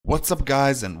What's up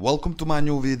guys, and welcome to my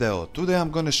new video. Today I'm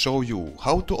gonna show you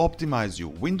how to optimize your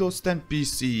Windows 10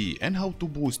 PC and how to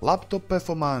boost laptop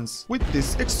performance with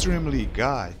this extremely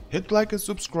guide. Hit like and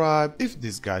subscribe if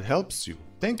this guide helps you.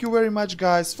 Thank you very much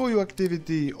guys for your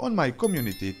activity on my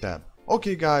community tab.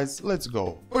 Okay guys, let's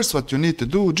go. First what you need to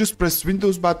do, just press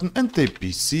Windows button and type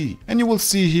PC and you will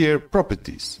see here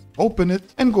properties. Open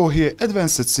it and go here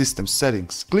advanced system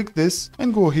settings. Click this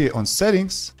and go here on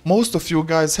settings. Most of you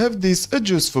guys have this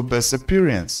adjust for best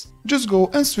appearance. Just go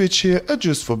and switch here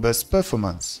adjust for best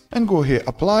performance and go here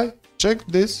apply. Check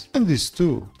this and this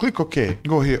too. Click OK.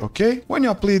 Go here OK. When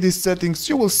you apply these settings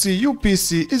you will see your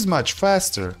PC is much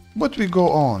faster. But we go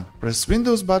on. Press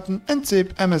Windows button and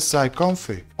type MSI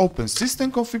config. Open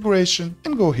system configuration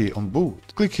and go here on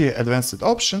boot. Click here advanced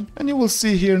option and you will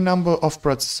see here number of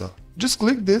processor. Just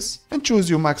click this and choose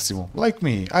your maximum. Like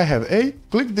me, I have 8.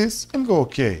 Click this and go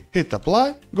OK. Hit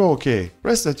apply, go OK.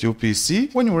 Restart your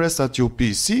PC. When you restart your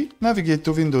PC, navigate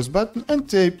to Windows button and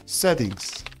type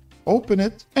settings. Open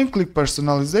it and click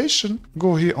personalization.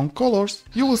 Go here on colors.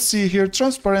 You will see here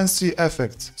transparency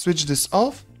effects. Switch this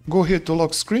off. Go here to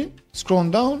lock screen, scroll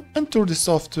down and turn this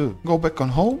off too. Go back on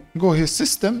home, go here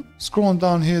system, scroll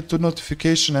down here to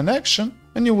notification and action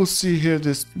and you will see here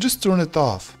this, just turn it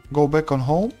off. Go back on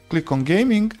home, click on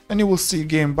gaming and you will see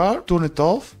game bar, turn it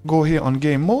off. Go here on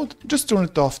game mode, just turn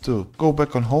it off too. Go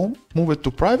back on home, move it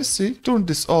to privacy, turn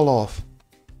this all off.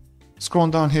 Scroll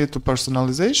down here to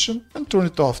personalization and turn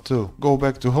it off too. Go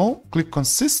back to home, click on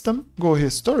system, go here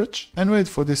storage and wait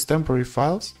for these temporary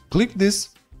files. Click this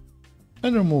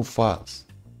and remove files.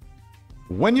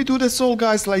 When you do this all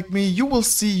guys like me, you will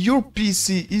see your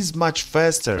PC is much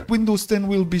faster. Windows 10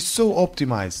 will be so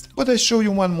optimized. But I show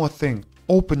you one more thing.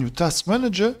 Open your task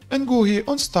manager and go here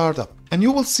on startup. And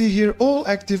you will see here all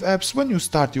active apps when you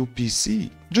start your PC.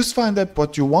 Just find app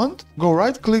what you want, go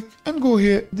right click and go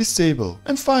here disable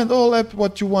and find all app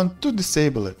what you want to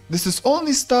disable it. This is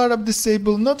only startup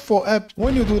disable, not for app.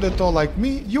 When you do that all like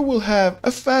me, you will have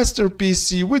a faster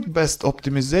PC with best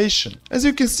optimization. As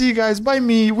you can see guys, by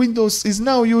me Windows is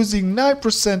now using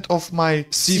 9% of my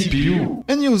CPU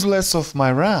and use less of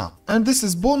my RAM. And this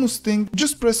is bonus thing,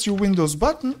 just press your Windows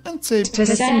button and say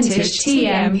percentage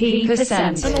TMP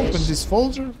percent and open this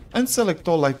folder and select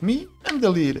all like me and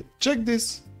delete it. Check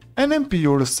this and empty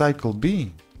your recycle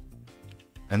bin.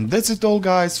 And that's it all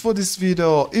guys for this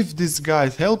video. If this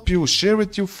guide helped you, share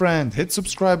with your friend, hit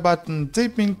subscribe button,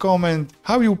 type in comment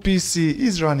how your PC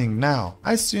is running now.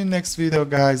 I see you in next video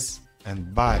guys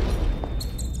and bye.